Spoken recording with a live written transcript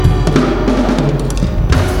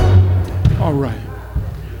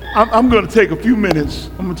I'm going to take a few minutes.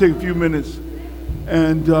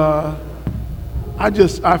 And I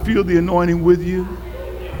feel the anointing with you.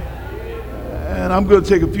 And I'm going to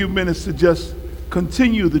take a few minutes to just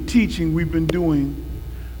continue the teaching we've been doing.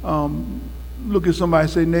 Look at somebody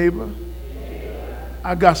and say, neighbor,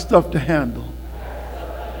 I got stuff to handle.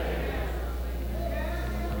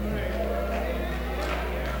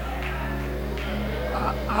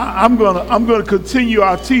 I'm going to continue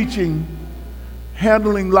our teaching,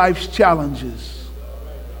 handling life's challenges.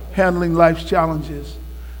 Handling life's challenges.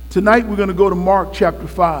 Tonight we're going to go to Mark chapter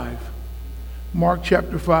 5. Mark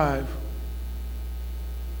chapter 5.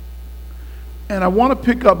 And I want to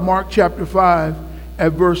pick up Mark chapter 5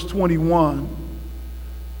 at verse 21.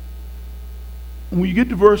 When you get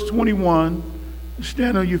to verse 21,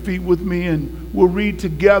 stand on your feet with me and we'll read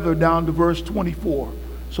together down to verse 24.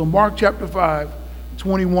 So Mark chapter 5,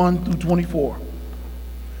 21 through 24.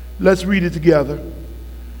 Let's read it together.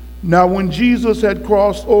 Now when Jesus had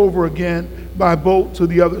crossed over again by boat to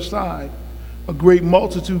the other side, a great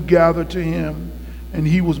multitude gathered to him, and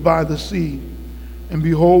he was by the sea. And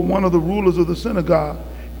behold, one of the rulers of the synagogue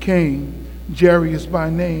came, Jairus by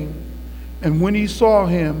name. And when he saw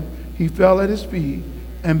him, he fell at his feet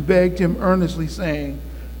and begged him earnestly, saying,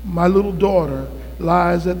 my little daughter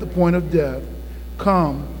lies at the point of death.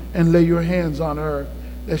 Come and lay your hands on her,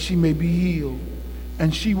 that she may be healed,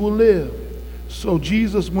 and she will live. So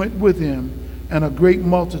Jesus went with him, and a great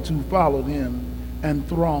multitude followed him and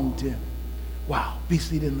thronged him. Wow. Be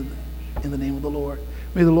seated in the name of the Lord.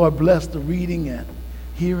 May the Lord bless the reading and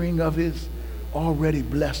hearing of his already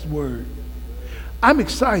blessed word. I'm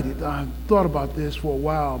excited. I've thought about this for a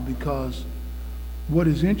while, because what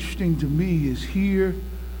is interesting to me is here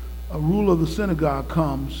a ruler of the synagogue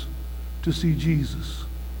comes to see Jesus.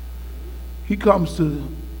 He comes to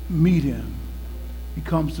meet him. He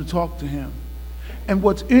comes to talk to him. And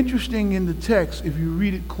what's interesting in the text, if you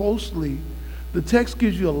read it closely, the text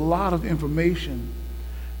gives you a lot of information.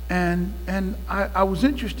 And I was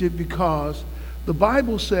interested because the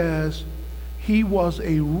Bible says he was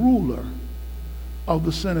a ruler of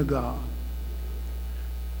the synagogue.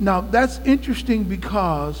 Now that's interesting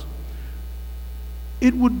because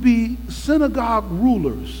it would be synagogue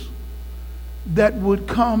rulers that would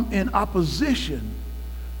come in opposition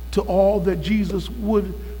to all that Jesus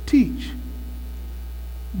would teach.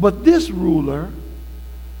 But this ruler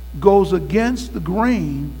goes against the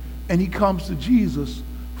grain, and he comes to Jesus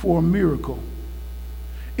for a miracle.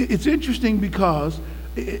 It's interesting because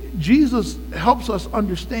Jesus helps us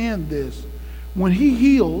understand this. When he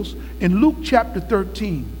heals in Luke chapter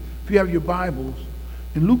 13, if you have your Bibles,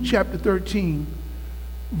 in Luke chapter 13,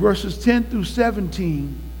 verses 10 through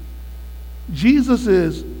 17, Jesus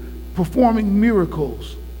is performing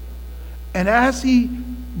miracles. And as he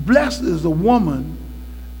blesses a woman,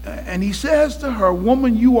 and he says to her,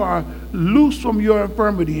 woman, you are loose from your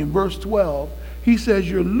infirmity. In verse 12, he says,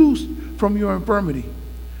 you're loose from your infirmity.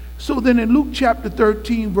 So then in Luke chapter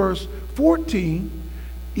 13, verse 14,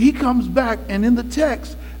 he comes back, and in the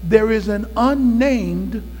text, there is an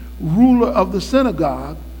unnamed ruler of the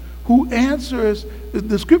synagogue who answers,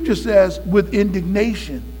 the scripture says, with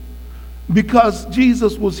indignation, because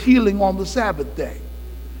Jesus was healing on the Sabbath day.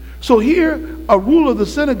 So here, a ruler of the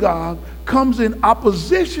synagogue comes in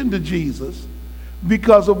opposition to Jesus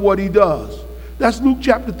because of what he does. That's Luke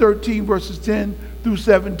chapter 13, verses 10 through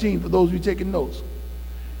 17, for those of you taking notes.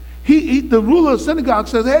 The ruler of the synagogue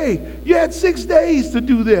says, hey, you had 6 days to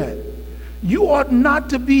do that. You ought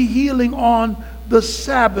not to be healing on the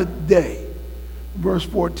Sabbath day, verse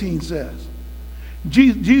 14 says.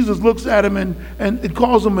 Jesus looks at him and it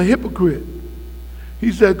calls him a hypocrite.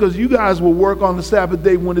 He said, because you guys will work on the Sabbath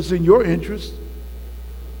day when it's in your interest.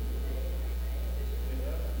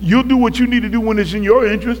 You'll do what you need to do when it's in your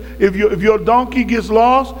interest. If your donkey gets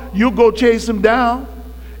lost, you'll go chase him down.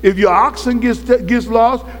 If your oxen gets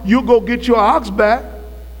lost, you'll go get your ox back.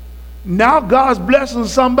 Now God's blessing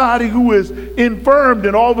somebody who is infirmed,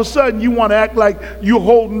 and all of a sudden you want to act like you're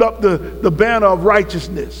holding up the banner of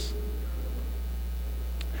righteousness.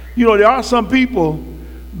 You know, there are some people,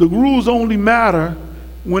 the rules only matter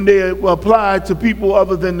when they apply to people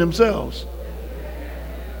other than themselves.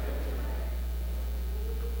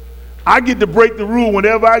 I get to break the rule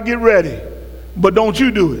whenever I get ready, but don't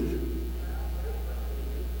you do it.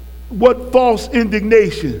 What false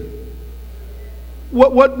indignation?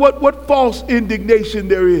 What false indignation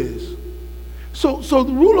there is. So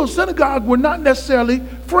the ruler of synagogue were not necessarily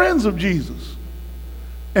friends of Jesus.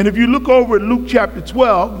 And if you look over at Luke chapter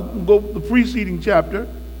 12, we'll go the preceding chapter,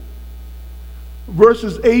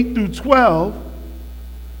 verses 8 through 12,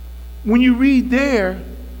 when you read there,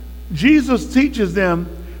 Jesus teaches them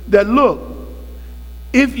that, look,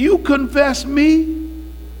 if you confess me,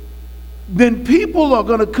 then people are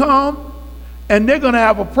going to come and they're going to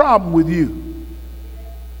have a problem with you.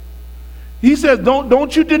 He says,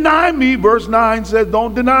 don't you deny me. Verse 9 says,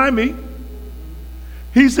 don't deny me.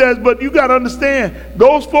 He says, but you got to understand,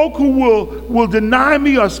 those folk who will deny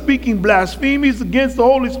me are speaking blasphemies against the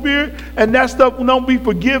Holy Spirit, and that stuff will not be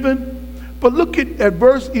forgiven. But look at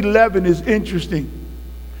verse 11 is interesting.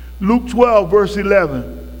 Luke 12, verse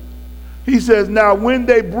 11. He says, now when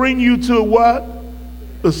they bring you to what?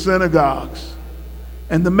 The synagogues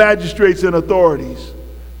and the magistrates and authorities,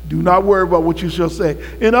 do not worry about what you shall say.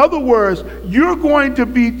 In other words, you're going to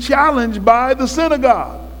be challenged by the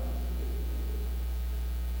synagogue.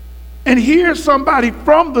 And here somebody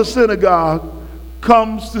from the synagogue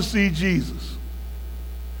comes to see Jesus.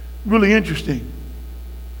 Really interesting.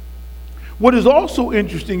 What is also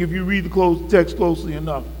interesting, if you read the text closely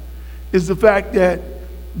enough, is the fact that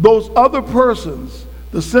those other persons,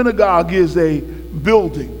 the synagogue is a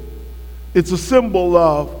building. It's a symbol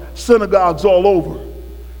of synagogues all over.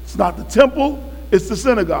 It's not the temple, it's the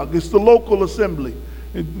synagogue. It's the local assembly,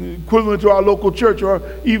 equivalent to our local church or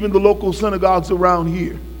even the local synagogues around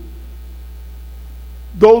here.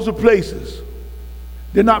 Those are places.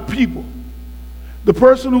 They're not people. The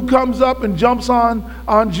person who comes up and jumps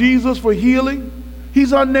on Jesus for healing,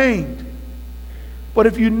 he's unnamed. But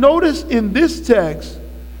if you notice in this text,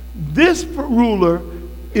 this ruler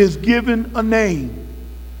is given a name.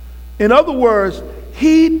 In other words,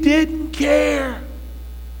 he didn't care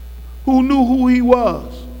who knew who he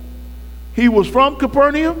was. He was from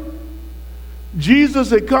Capernaum. Jesus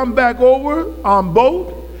had come back over on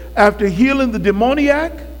boat after healing the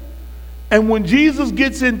demoniac. And when Jesus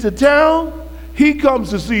gets into town, he comes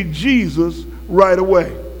to see Jesus right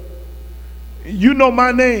away. You know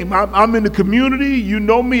my name. I'm in the community. You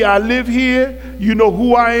know me. I live here. You know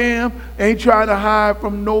who I am. Ain't trying to hide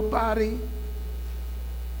from nobody.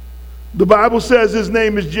 The Bible says his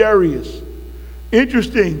name is Jairus.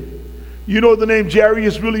 Interesting. You know what the name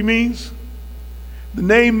Jairus really means? The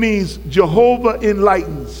name means Jehovah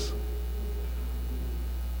enlightens.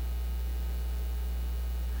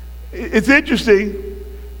 It's interesting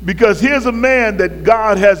because here's a man that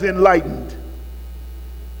God has enlightened.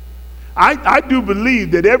 I do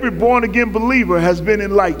believe that every born-again believer has been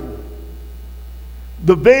enlightened.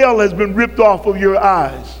 The veil has been ripped off of your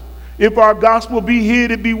eyes. If our gospel be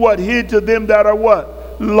hid, it be what? Hid to them that are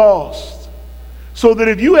what? Lost. So that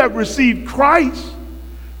if you have received Christ,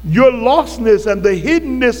 your lostness and the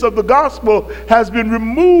hiddenness of the gospel has been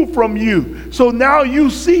removed from you. So now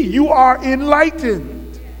you see, you are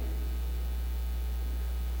enlightened.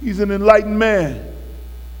 He's an enlightened man.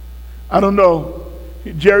 I don't know.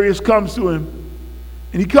 Jairus comes to him,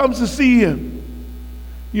 and he comes to see him.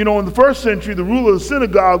 You know, in the first century, the ruler of the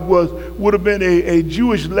synagogue would have been a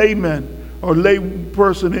Jewish layman or lay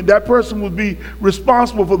person, and that person would be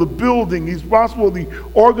responsible for the building. He's responsible for the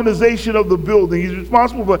organization of the building. He's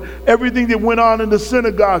responsible for everything that went on in the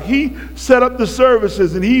synagogue. He set up the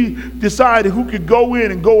services, and he decided who could go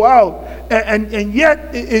in and go out. And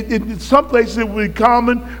yet, in some places it would be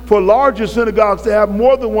common for larger synagogues to have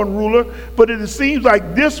more than one ruler, but it seems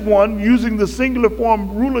like this one, using the singular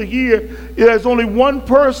form ruler here, there's only one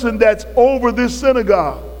person that's over this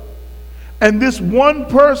synagogue. And this one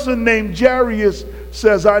person named Jairus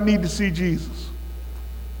says, I need to see Jesus.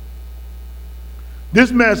 This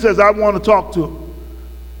man says, I want to talk to him.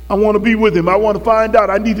 I want to be with him. I want to find out.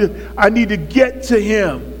 I need to get to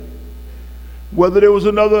him. Whether there was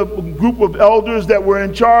another group of elders that were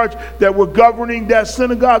in charge, that were governing that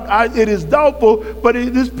synagogue, it is doubtful, but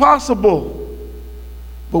it is possible.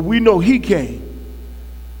 But we know he came.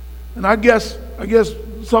 And I guess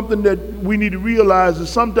something that we need to realize is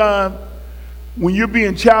sometimes when you're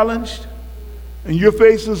being challenged and you're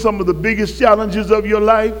facing some of the biggest challenges of your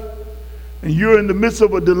life and you're in the midst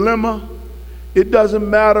of a dilemma, it doesn't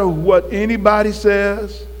matter what anybody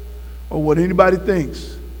says or what anybody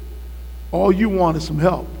thinks. All you want is some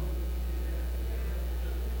help.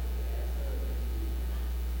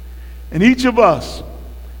 And each of us,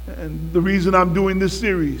 and the reason I'm doing this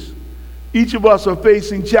series, each of us are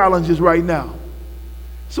facing challenges right now.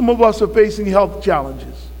 Some of us are facing health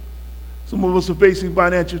challenges. Some of us are facing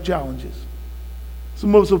financial challenges.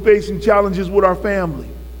 Some of us are facing challenges with our family.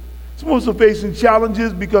 Some of us are facing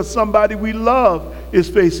challenges because somebody we love is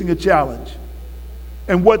facing a challenge.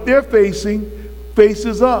 And what they're facing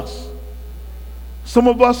faces us. Some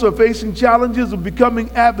of us are facing challenges of becoming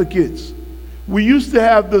advocates. We used to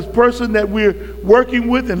have this person that we're working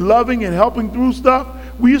with and loving and helping through stuff.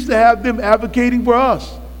 We used to have them advocating for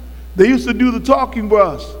us. They used to do the talking for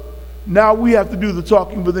us. Now we have to do the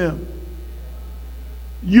talking for them.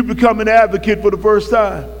 You become an advocate for the first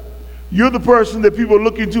time. You're the person that people are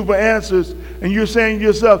looking to for answers, and you're saying to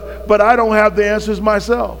yourself, but I don't have the answers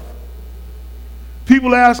myself.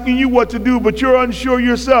 People are asking you what to do, but you're unsure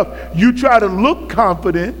yourself. You try to look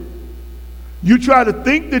confident. You try to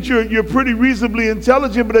think that you're pretty reasonably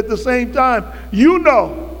intelligent, but at the same time, you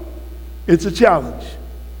know it's a challenge.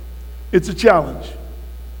 It's a challenge.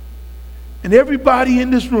 And everybody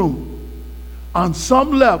in this room, on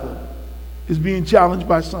some level, is being challenged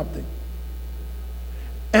by something.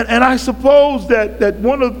 And I suppose that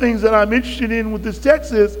one of the things that I'm interested in with this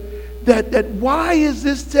text is that why is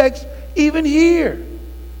this text even here?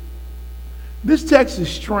 This text is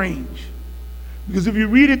strange. Because if you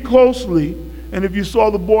read it closely, and if you saw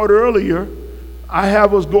the board earlier, I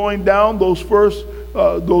have us going down those first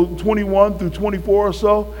those 21 through 24 or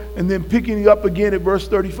so, and then picking up again at verse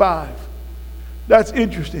 35. That's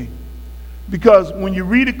interesting. Because when you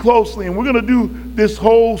read it closely, and we're going to do this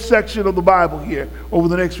whole section of the Bible here over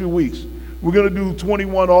the next few weeks. We're going to do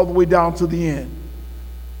 21 all the way down to the end.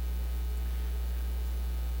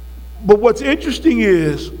 But what's interesting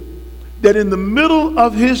is that in the middle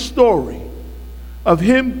of his story, of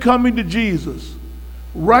him coming to Jesus,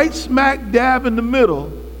 right smack dab in the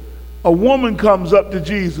middle, a woman comes up to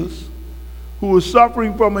Jesus who is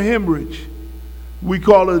suffering from a hemorrhage. We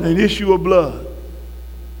call it an issue of blood.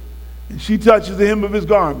 And she touches the hem of his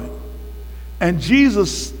garment. And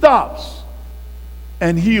Jesus stops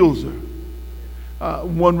and heals her.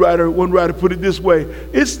 One writer put it this way: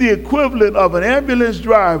 it's the equivalent of an ambulance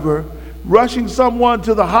driver rushing someone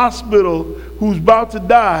to the hospital who's about to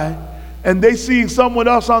die, and they seeing someone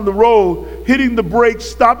else on the road, hitting the brakes,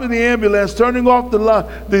 stopping the ambulance, turning off the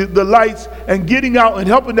lights, and getting out and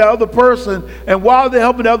helping that other person. And while they're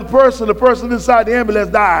helping the person inside the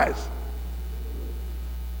ambulance dies.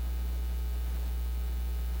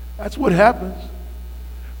 That's what happens.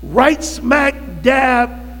 Right smack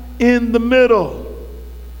dab in the middle.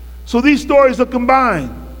 So these stories are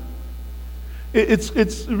combined. It's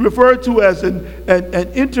referred to as an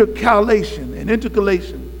intercalation. An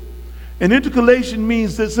intercalation. An intercalation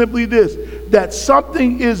means that simply this, that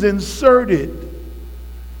something is inserted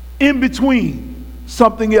in between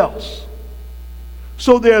something else.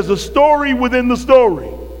 So there's a story within the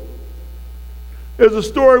story. There's a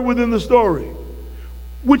story within the story,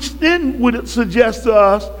 which then would suggest to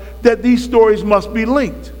us that these stories must be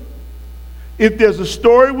linked. If there's a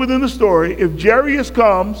story within the story, if Jairus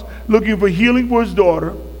comes looking for healing for his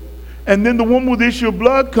daughter, and then the woman with the issue of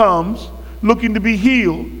blood comes looking to be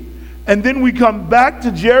healed, and then we come back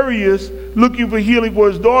to Jairus looking for healing for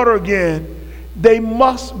his daughter again, they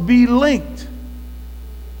must be linked.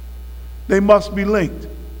 They must be linked.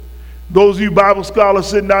 Those of you Bible scholars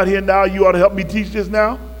sitting out here now, you ought to help me teach this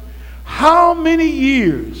now. How many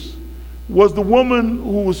years was the woman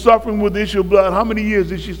who was suffering with the issue of blood, how many years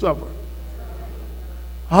did she suffer?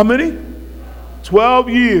 How many? 12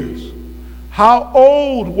 years. How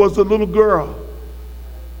old was the little girl?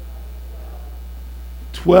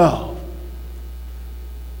 12.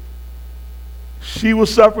 She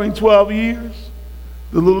was suffering 12 years.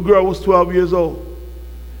 The little girl was 12 years old.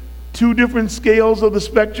 Two different scales of the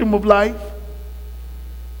spectrum of life,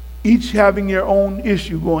 each having their own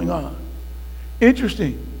issue going on.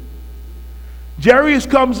 Interesting. Jairus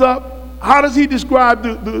comes up. How does he describe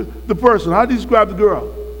the person? How does he describe the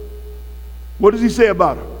girl? What does he say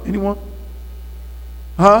about her? Anyone?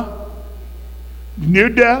 Near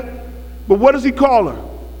death. But what does he call her?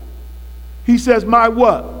 He says, my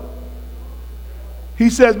what?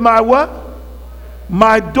 He says, my what?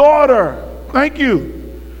 My daughter. Thank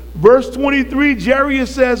you. Verse 23,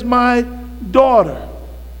 Jairus says, my daughter.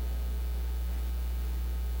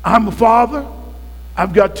 I'm a father.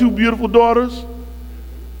 I've got two beautiful daughters.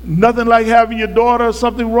 Nothing like having your daughter,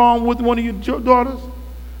 something wrong with one of your daughters.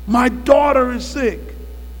 My daughter is sick.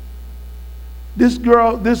 This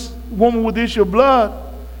girl, this woman with the issue of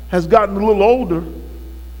blood has gotten a little older.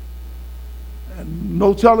 And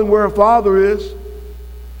no telling where her father is.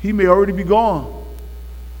 He may already be gone.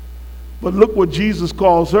 But look what Jesus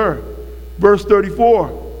calls her. Verse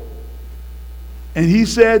 34. And he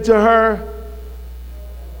said to her,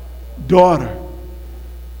 daughter.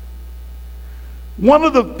 One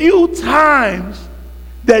of the few times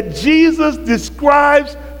that Jesus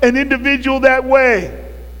describes an individual that way.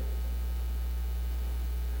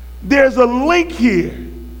 There's a link here.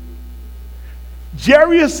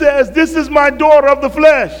 Jairus says, this is my daughter of the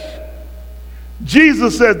flesh.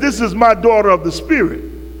 Jesus says, this is my daughter of the spirit.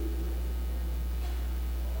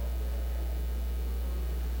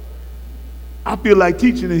 I feel like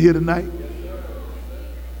teaching it here tonight.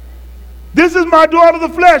 This is my daughter of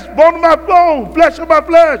the flesh, bone of my bone, flesh of my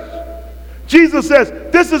flesh. Jesus says,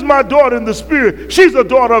 this is my daughter in the spirit. She's a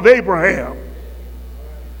daughter of Abraham.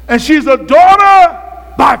 And she's a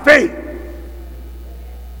daughter by faith.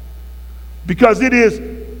 Because it is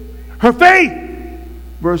her faith,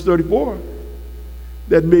 verse 34,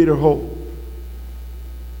 that made her whole.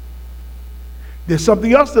 There's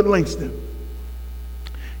something else that links them.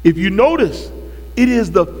 If you notice, it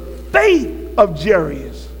is the faith of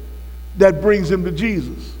Jairus that brings him to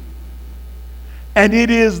Jesus. And it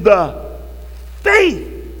is the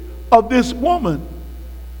faith of this woman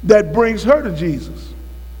that brings her to Jesus.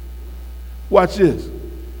 Watch this.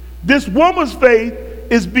 This woman's faith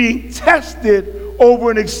is being tested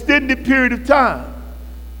over an extended period of time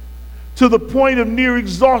to the point of near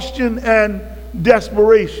exhaustion and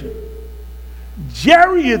desperation.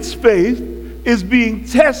 Jairus' faith is being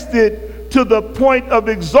tested to the point of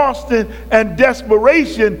exhaustion and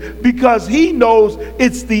desperation because he knows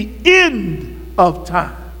it's the end of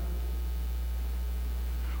time.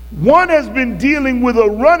 One has been dealing with a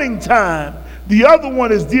running time. The other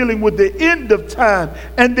one is dealing with the end of time.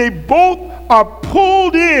 And they both are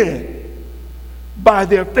pulled in by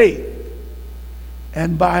their faith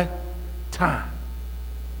and by time.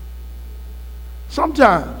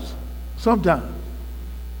 Sometimes,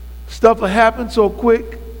 stuff will happen so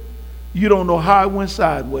quick, you don't know how it went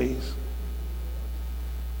sideways.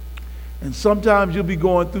 And sometimes you'll be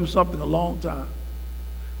going through something a long time.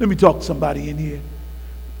 Let me talk to somebody in here.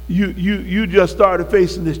 You just started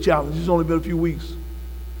facing this challenge. It's only been a few weeks,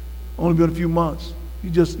 only been a few months. You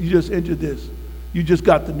just entered this. You just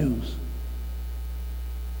got the news.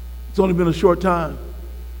 It's only been a short time.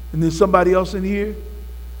 And there's somebody else in here,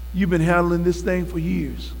 you've been handling this thing for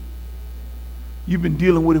years. You've been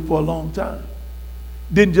dealing with it for a long time.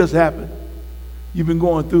 Didn't just happen. You've been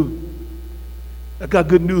going through. I got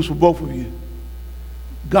good news for both of you.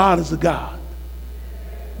 God is a God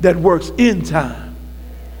that works in time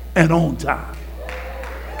and on time.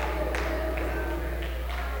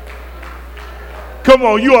 Come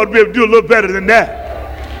on, you ought to be able to do a little better than that.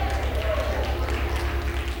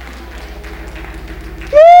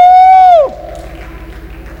 Woo!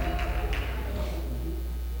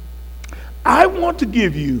 I want to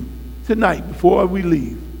give you tonight, before we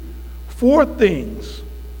leave, 4 things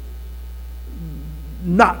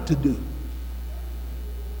not to do.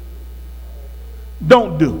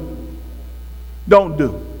 Don't do. Don't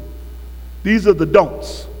do. These are the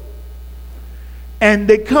don'ts. And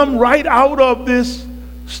they come right out of this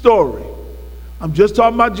story. I'm just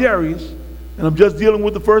talking about Jairus, and I'm just dealing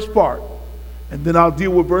with the first part. And then I'll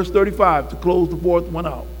deal with verse 35 to close the 4th one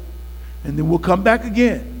out. And then we'll come back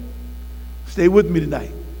again. Stay with me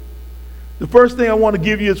tonight. The first thing I want to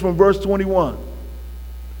give you is from verse 21.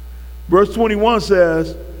 Verse 21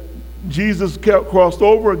 says, Jesus crossed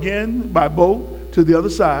over again by boat to the other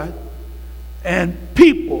side, and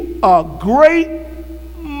people, a great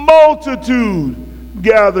multitude,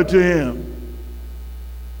 gathered to him.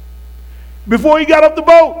 Before he got off the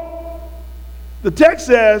boat, the text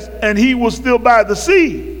says, and he was still by the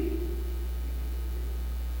sea.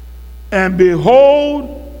 And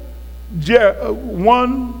behold,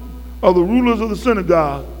 one of the rulers of the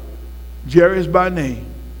synagogue, Jairus by name.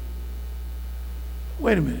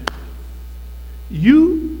 Wait a minute.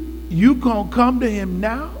 You gonna come to him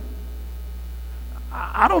now?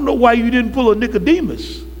 I don't know why you didn't pull a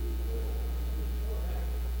Nicodemus.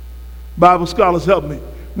 Bible scholars help me.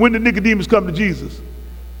 When did Nicodemus come to Jesus?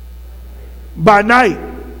 By night.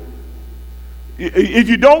 If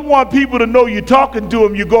you don't want people to know you're talking to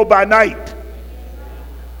them, you go by night.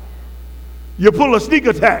 You pull a sneak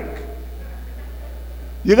attack.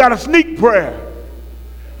 You got a sneak prayer.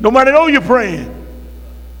 Nobody know you're praying.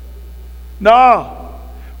 No.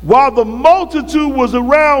 While the multitude was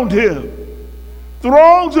around him,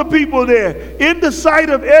 throngs of people there, in the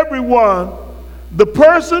sight of everyone, the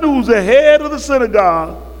person who's the head of the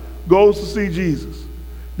synagogue goes to see Jesus.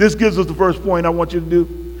 This gives us the first point I want you to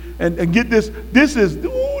do. And get this. This is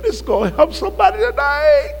going to help somebody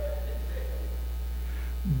tonight.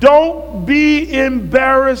 Don't be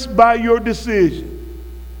embarrassed by your decision.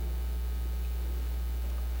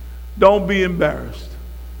 Don't be embarrassed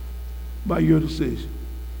by your decision.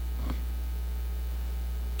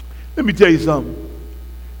 Let me tell you something.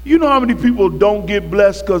 You know how many people don't get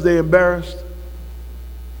blessed because they're embarrassed?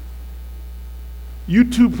 You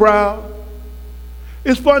too proud?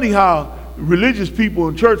 It's funny how religious people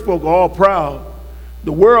and church folk are all proud.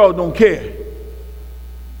 The world don't care.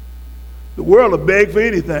 The world will beg for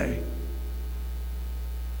anything.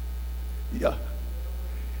 Yeah.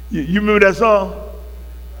 You remember that song?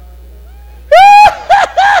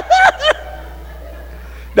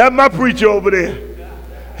 That's my preacher over there.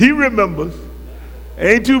 He remembers.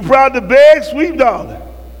 Ain't too proud to beg, sweet darling.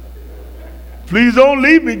 Please don't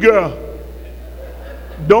leave me, girl.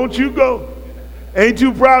 Don't you go. Ain't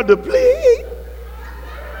too proud to plead.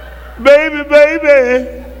 Baby,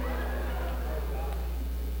 baby.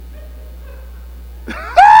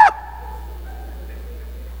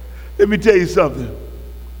 Let me tell you something.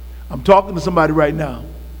 I'm talking to somebody right now.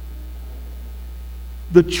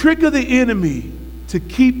 The trick of the enemy to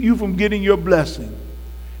keep you from getting your blessing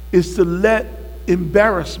is to let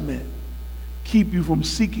embarrassment keep you from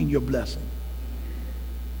seeking your blessing.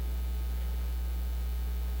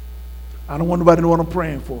 I don't want nobody to know what I'm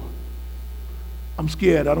praying for. I'm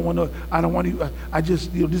scared. I don't want to, I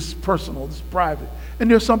just, this is personal, this is private. And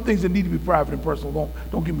there's some things that need to be private and personal.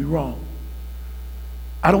 Don't get me wrong.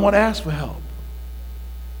 I don't want to ask for help.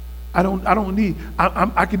 I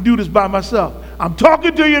can do this by myself. I'm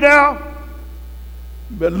talking to you now.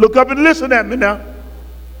 You better look up and listen at me now.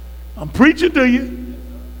 I'm preaching to you.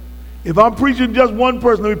 If I'm preaching just one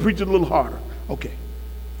person, let me preach it a little harder. Okay.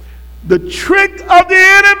 The trick of the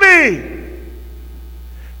enemy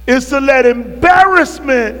is to let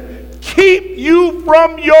embarrassment keep you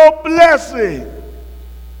from your blessing.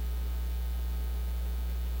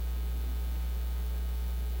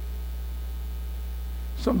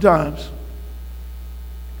 Sometimes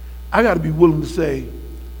I got to be willing to say,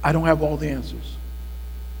 I don't have all the answers.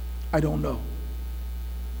 I don't know.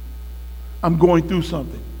 I'm going through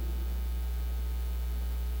something.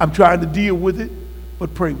 I'm trying to deal with it,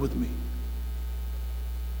 but pray with me.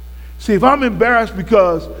 See, if I'm embarrassed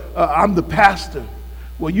because I'm the pastor,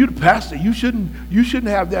 well, you're the pastor. You shouldn't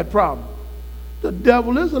have that problem. The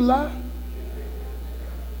devil is a lie.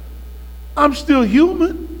 I'm still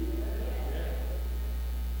human.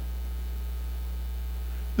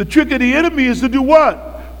 The trick of the enemy is to do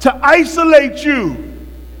what? To isolate you.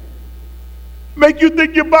 Make you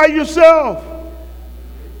think you're by yourself.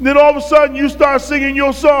 And then all of a sudden you start singing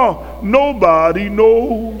your song. Nobody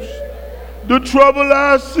knows the trouble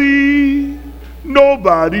I see.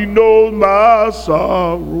 Nobody knows my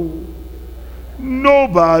sorrow.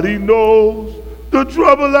 Nobody knows the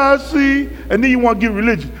trouble I see. And then you want to get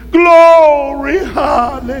religious. Glory,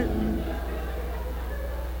 hallelujah.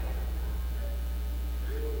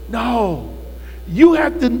 No, you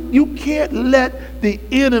can't let the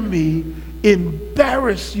enemy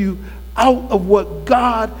embarrass you out of what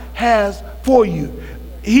God has for you.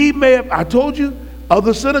 He may have, I told you,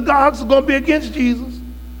 other synagogues are going to be against Jesus.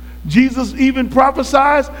 Jesus even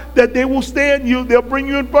prophesies that they will stand you, they'll bring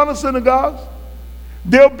you in front of synagogues.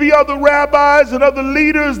 There'll be other rabbis and other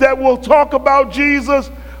leaders that will talk about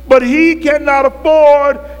Jesus, but he cannot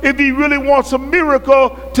afford, if he really wants a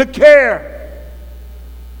miracle, to care.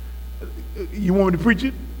 You want me to preach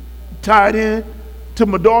it? Tie it in to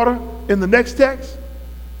my daughter in the next text?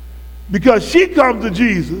 Because she comes to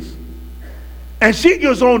Jesus and she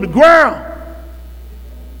gets on the ground.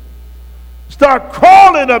 Start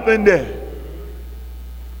crawling up in there.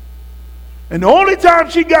 And the only time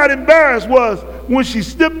she got embarrassed was when she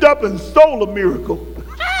stepped up and stole a miracle.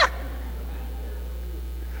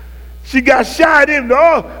 She got shied in,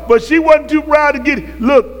 but she wasn't too proud to get it.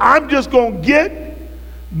 Look, I'm just going to get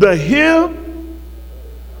the hem.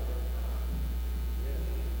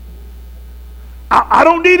 I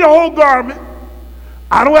don't need a whole garment.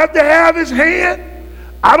 I don't have to have his hand.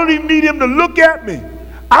 I don't even need him to look at me.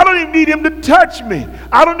 I don't even need him to touch me.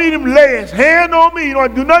 I don't need him to lay his hand on me. You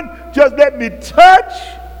don't do nothing. Just let me touch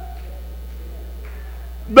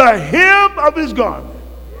the hem of his garment.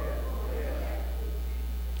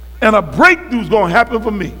 And a breakthrough's going to happen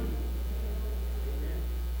for me.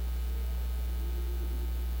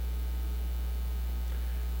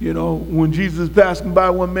 You know, when Jesus is passing by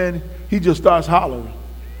one man, he just starts hollering,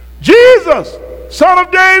 Jesus, Son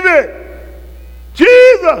of David,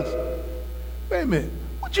 Jesus. Wait a minute,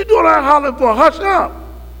 what you doing out hollering for? Hush up.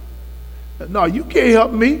 No, you can't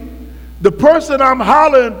help me. The person I'm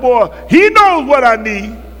hollering for, he knows what I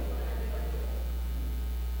need.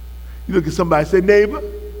 You look at somebody and say, neighbor,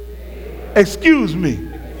 excuse me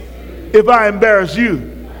if I embarrass you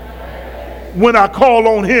when I call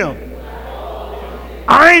on him.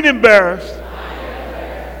 I ain't embarrassed.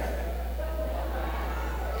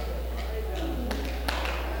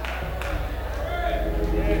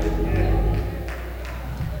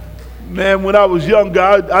 Man, when I was younger,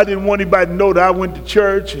 I didn't want anybody to know that I went to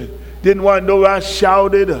church, and didn't want to know I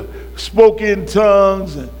shouted or spoke in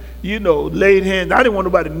tongues and, laid hands. I didn't want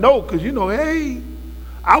nobody to know because, hey,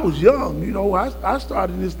 I was young. I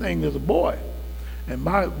started this thing as a boy. And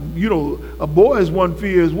a boy's one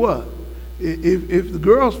fear is what? If the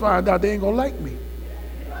girls find out, they ain't going to like me.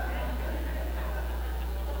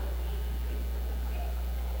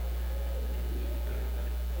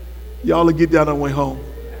 Y'all will get that on the way home.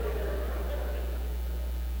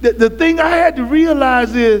 The thing I had to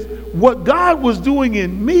realize is what God was doing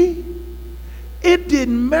in me, it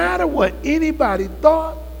didn't matter what anybody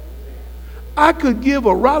thought. I could give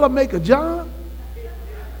a Raleigh make a John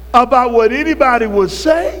about what anybody would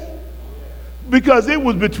say because it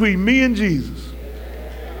was between me and Jesus.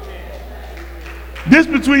 This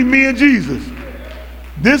between me and Jesus.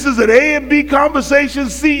 This is an A and B conversation.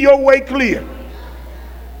 See your way clear.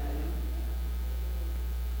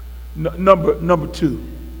 Number two.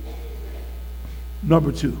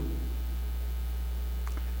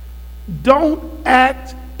 Don't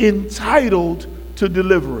act entitled to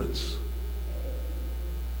deliverance.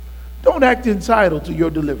 Don't act entitled to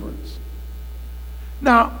your deliverance.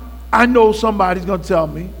 Now, I know somebody's going to tell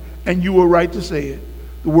me, and you were right to say it,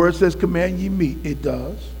 the word says, command ye me. It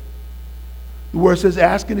does. The word says,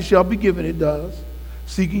 ask and it shall be given. It does.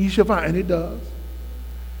 Seeking ye shall find. And it does.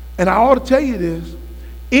 And I ought to tell you this.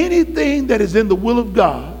 Anything that is in the will of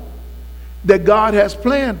God, that God has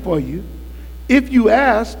planned for you, if you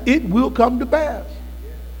ask, it will come to pass.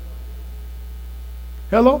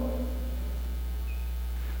 Hello?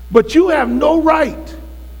 But you have no right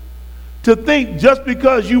to think just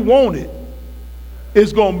because you want it,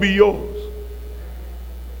 it's going to be yours.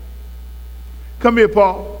 Come here,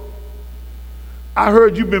 Paul. I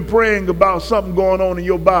heard you've been praying about something going on in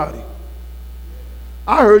your body.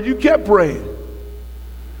 I heard you kept praying.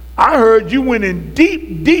 I heard you went in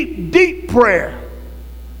deep, deep, deep prayer.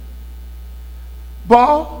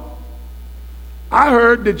 Paul, I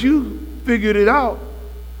heard that you figured it out.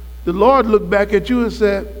 The Lord looked back at you and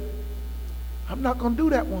said, I'm not going to do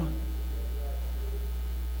that one.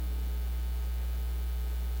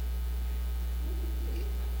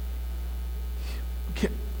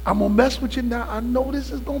 I'm going to mess with you now. I know this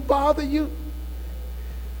is going to bother you.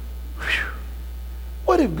 Whew.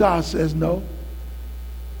 What if God says no?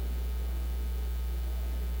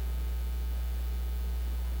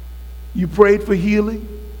 You prayed for healing,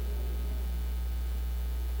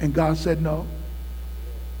 and God said no.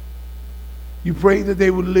 You prayed that they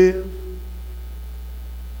would live,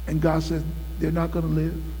 and God said they're not going to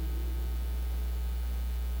live.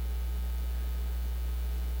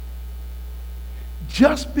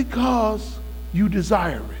 Just because you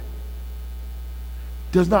desire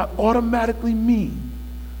it does not automatically mean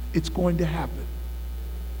it's going to happen.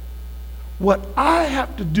 What I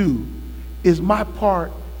have to do is my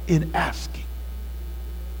part in asking.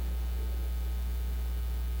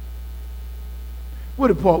 What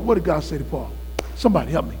did God say to Paul?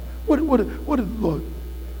 Somebody help me. What did the Lord?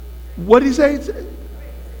 What did he say?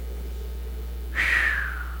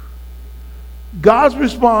 God's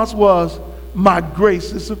response was, my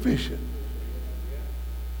grace is sufficient.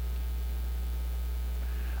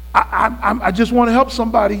 I just want to help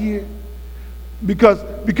somebody here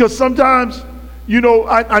because sometimes, you know,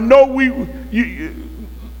 I know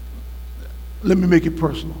let me make it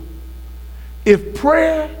personal. If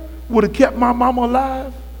prayer would have kept my mama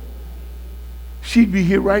alive, she'd be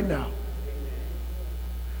here right now.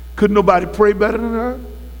 Couldn't nobody pray better than her,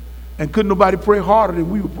 and couldn't nobody pray harder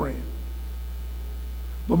than we were praying.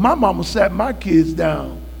 But my mama sat my kids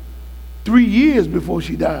down 3 years before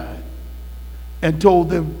she died and told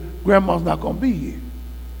them, Grandma's not going to be here.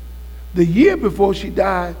 The year before she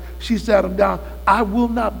died, she sat them down, I will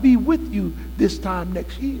not be with you this time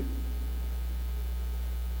next year.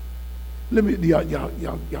 Y'all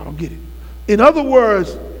don't get it. In other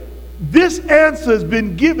words, this answer has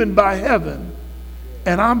been given by heaven,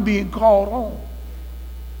 and I'm being called home.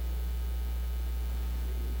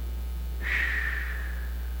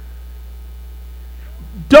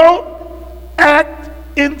 Don't act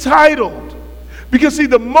entitled. Because see,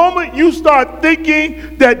 the moment you start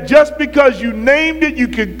thinking that just because you named it, you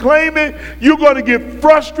can claim it, you're going to get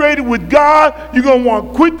frustrated with God. You're going to want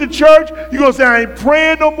to quit the church. You're going to say, I ain't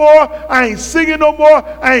praying no more. I ain't singing no more.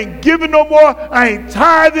 I ain't giving no more. I ain't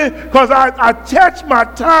tithing because I attached my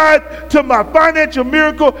tithe to my financial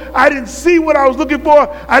miracle. I didn't see what I was looking for.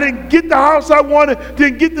 I didn't get the house I wanted,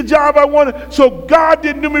 didn't get the job I wanted. So God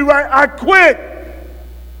didn't do me right. I quit.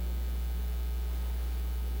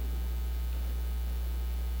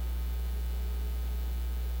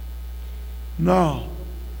 No,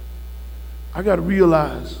 I got to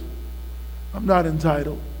realize I'm not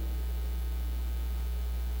entitled.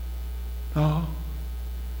 No,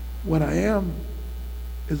 what I am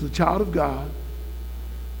is a child of God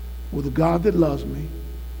with a God that loves me,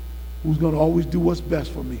 who's going to always do what's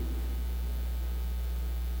best for me.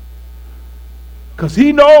 Because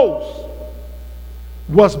he knows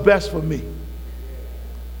what's best for me.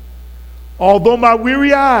 Although my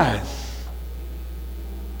weary eyes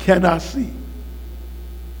cannot see.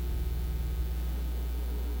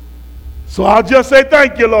 So I'll just say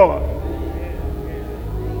thank you, Lord.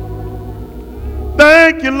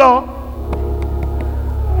 Thank you, Lord.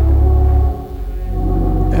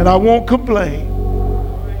 And I won't complain.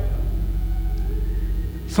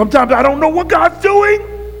 Sometimes I don't know what God's doing,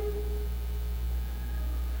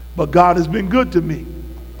 but God has been good to me.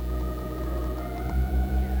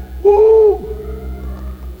 Woo!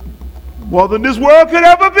 More than this world could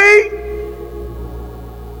ever be.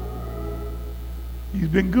 He's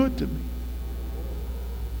been good to me.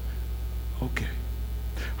 Okay.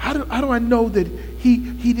 How do I know that he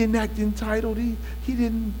didn't act entitled?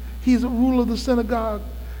 He's a ruler of the synagogue.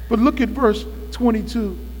 But look at verse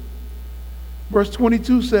 22. Verse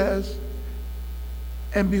 22 says,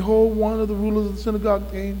 and behold, one of the rulers of the synagogue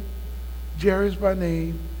came, Jairus by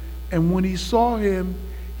name, and when he saw him,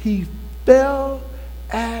 he fell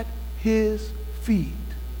at his feet.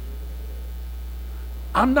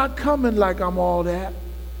 I'm not coming like I'm all that.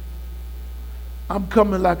 I'm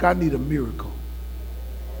coming like I need a miracle.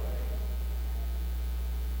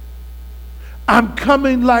 I'm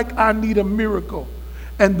coming like I need a miracle.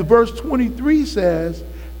 And the verse 23 says,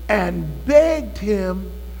 and begged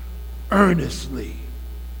him earnestly.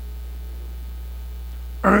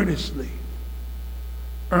 Earnestly.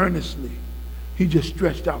 Earnestly. He just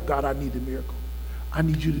stretched out, God, I need a miracle. I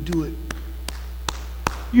need you to do it.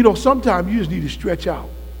 You know, sometimes you just need to stretch out.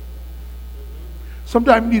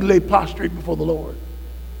 Sometimes you need to lay prostrate before the Lord.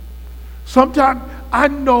 Sometimes, I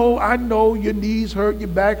know your knees hurt, your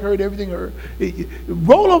back hurt, everything hurt.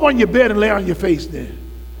 Roll up on your bed and lay on your face then.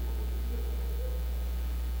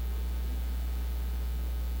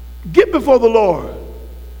 Get before the Lord.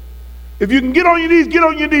 If you can get on your knees, get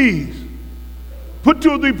on your knees. Put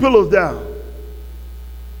 2 or 3 pillows down.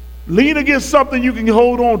 Lean against something you can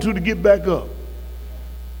hold on to get back up.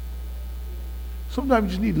 Sometimes you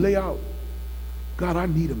just need to lay out. God, I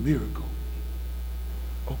need a miracle.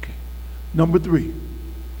 Okay. Number 3.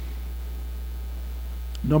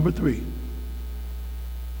 Number 3.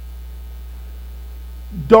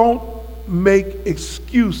 Don't make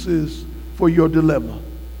excuses for your dilemma.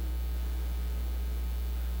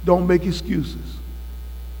 Don't make excuses.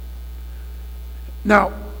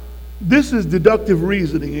 Now, this is deductive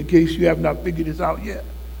reasoning in case you have not figured this out yet.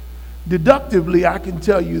 Deductively, I can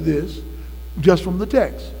tell you this just from the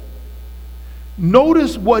text.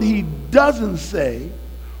 Notice what he doesn't say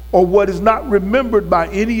or what is not remembered by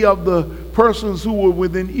any of the persons who were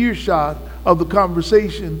within earshot of the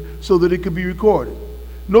conversation so that it could be recorded.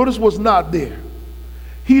 Notice what's not there.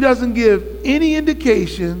 He doesn't give any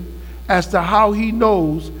indication as to how he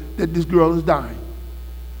knows that this girl is dying.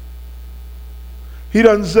 He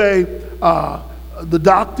doesn't say, the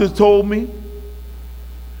doctor told me.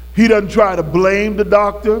 He doesn't try to blame the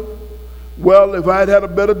doctor. Well, if I had had a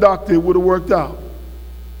better doctor, it would have worked out.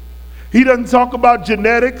 He doesn't talk about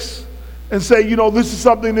genetics and say, you know, this is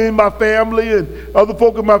something in my family and other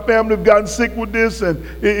folk in my family have gotten sick with this and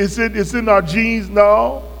it's in our genes.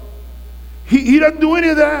 No. He doesn't do any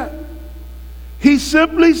of that. He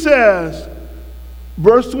simply says,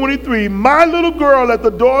 verse 23, my little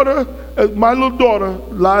daughter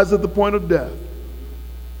lies at the point of death.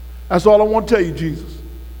 That's all I want to tell you, Jesus,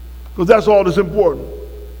 because that's all that's important.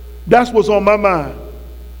 That's what's on my mind.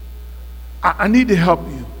 I need to help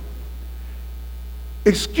you.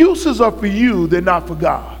 Excuses are for you, they're not for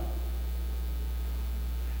God.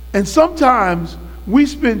 And sometimes we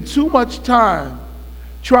spend too much time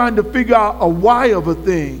trying to figure out a why of a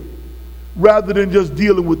thing rather than just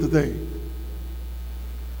dealing with the thing.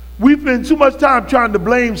 We spend too much time trying to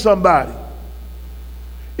blame somebody.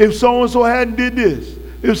 If so-and-so hadn't did this,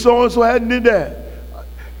 if so-and-so hadn't did that.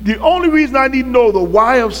 The only reason I need to know the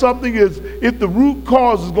why of something is if the root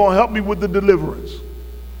cause is going to help me with the deliverance.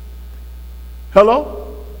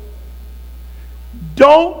 Hello?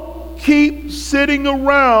 Don't keep sitting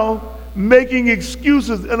around making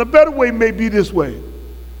excuses. And a better way may be this way.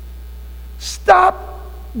 Stop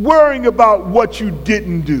worrying about what you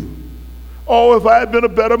didn't do. Oh, if I had been a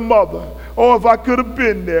better mother, or if I could have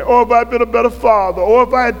been there, or if I had been a better father, or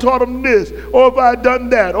if I had taught them this, or if I had done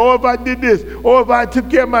that, or if I did this, or if I took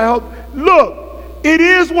care of my health. Look, it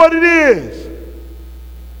is what it is.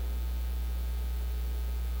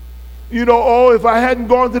 You know, oh, if I hadn't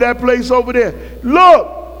gone to that place over there.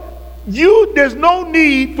 Look, there's no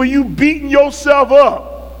need for you beating yourself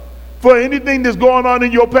up for anything that's going on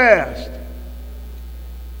in your past.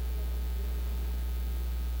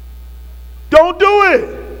 Don't do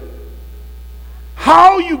it.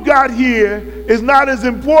 How you got here is not as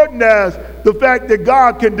important as the fact that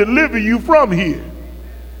God can deliver you from here.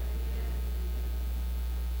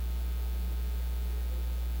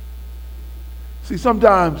 See,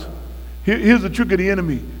 sometimes, here's the trick of the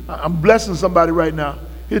enemy. I'm blessing somebody right now.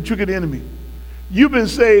 Here's the trick of the enemy. You've been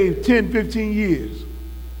saved 10, 15 years.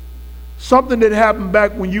 Something that happened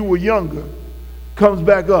back when you were younger comes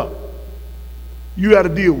back up. You got to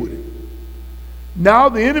deal with it. Now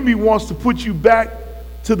the enemy wants to put you back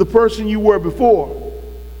to the person you were before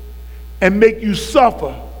and make you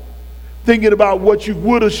suffer thinking about what you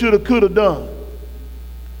would have, should have, could have done.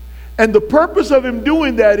 And the purpose of him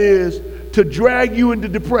doing that is to drag you into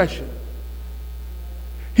depression.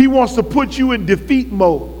 He wants to put you in defeat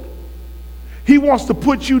mode. He wants to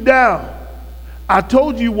put you down. I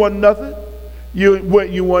told you wasn't nothing. You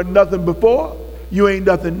weren't nothing before. You ain't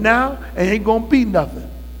nothing now, and ain't gonna be nothing.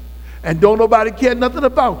 And don't nobody care nothing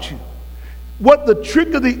about you. What the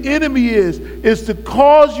trick of the enemy is to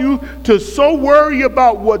cause you to so worry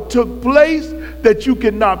about what took place that you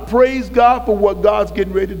cannot praise God for what God's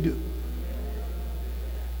getting ready to do.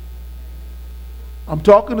 I'm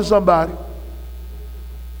talking to somebody.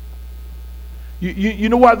 You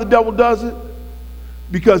know why the devil does it?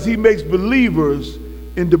 Because he makes believers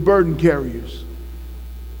into burden carriers.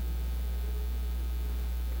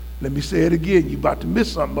 Let me say it again. You're about to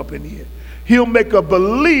miss something up in here. He'll make a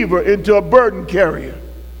believer into a burden carrier.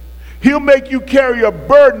 He'll make you carry a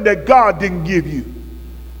burden that God didn't give you.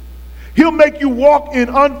 He'll make you walk in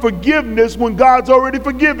unforgiveness when God's already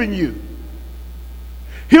forgiven you.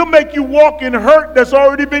 He'll make you walk in hurt that's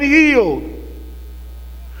already been healed.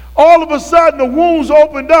 All of a sudden, the wounds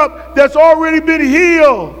opened up that's already been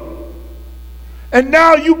healed. And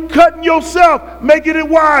now you cutting yourself, making it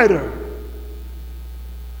wider.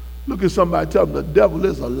 Look at somebody, tell them the devil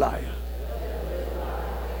is a liar.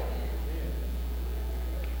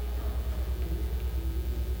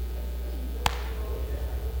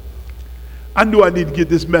 I knew I need to get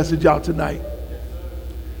this message out tonight.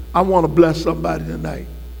 I want to bless somebody tonight.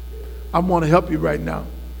 I want to help you right now.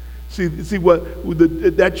 See what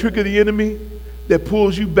that trick of the enemy that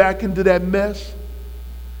pulls you back into that mess,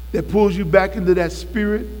 that pulls you back into that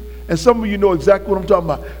spirit, and some of you know exactly what I'm talking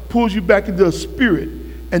about, pulls you back into a spirit,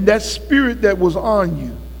 and that spirit that was on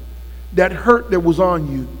you, that hurt that was on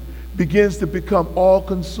you, begins to become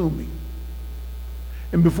all-consuming.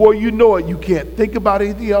 And before you know it, you can't think about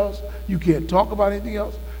anything else, you can't talk about anything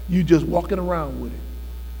else, you're just walking around with it.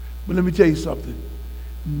 But let me tell you something.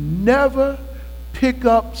 Never pick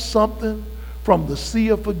up something from the sea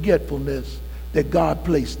of forgetfulness that God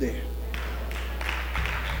placed there.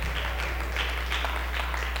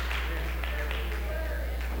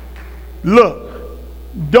 Look,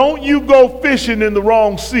 don't you go fishing in the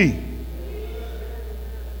wrong sea.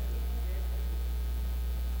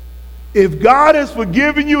 If God has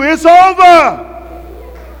forgiven you, it's over.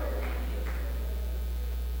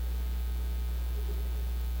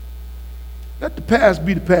 Let the past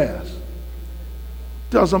be the past.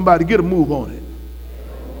 Tell somebody, get a move on it.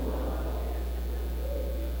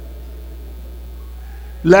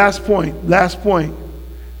 Last point,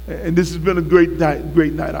 and this has been a great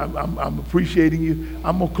night. I'm appreciating you.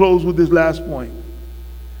 I'm going to close with this last point.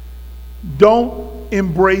 Don't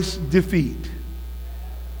embrace defeat.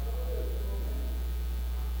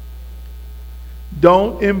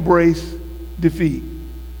 Don't embrace defeat.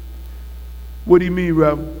 What do you mean,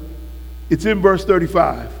 Reverend? It's in verse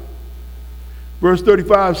 35. Verse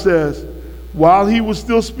 35 says, while he was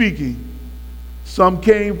still speaking, some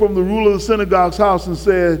came from the ruler of the synagogue's house and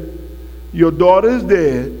said, your daughter is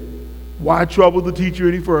dead. Why trouble the teacher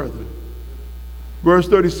any further? Verse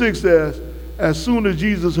 36 says, as soon as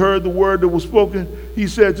Jesus heard the word that was spoken, he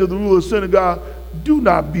said to the ruler of the synagogue, do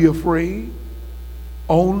not be afraid,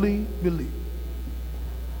 only believe.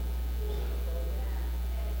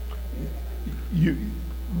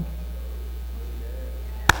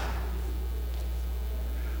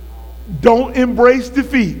 Don't embrace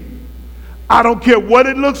defeat. I don't care what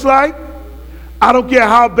it looks like. I don't care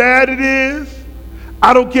how bad it is.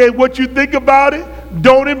 I don't care what you think about it.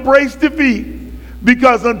 Don't embrace defeat.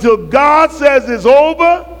 Because until God says it's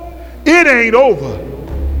over, it ain't over.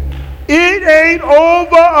 It ain't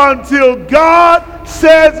over until God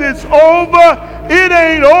says it's over. It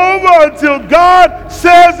ain't over until God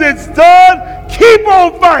says it's done. Keep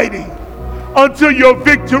on fighting until your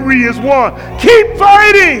victory is won. Keep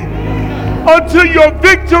fighting until your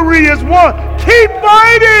victory is won. Keep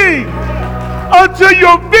fighting until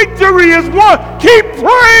your victory is won. Keep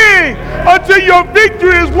praying until your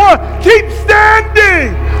victory is won. Keep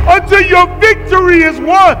standing until your victory is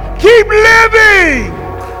won. Keep living.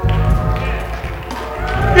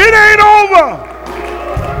 It ain't over.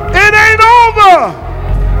 It ain't over.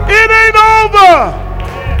 It ain't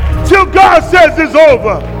over till God says it's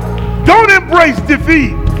over. Don't embrace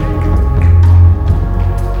defeat.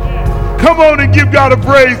 Come on and give God a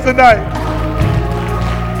praise tonight.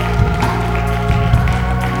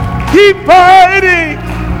 Keep fighting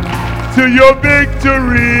till your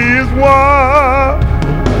victory is won.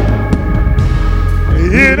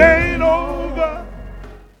 It ain't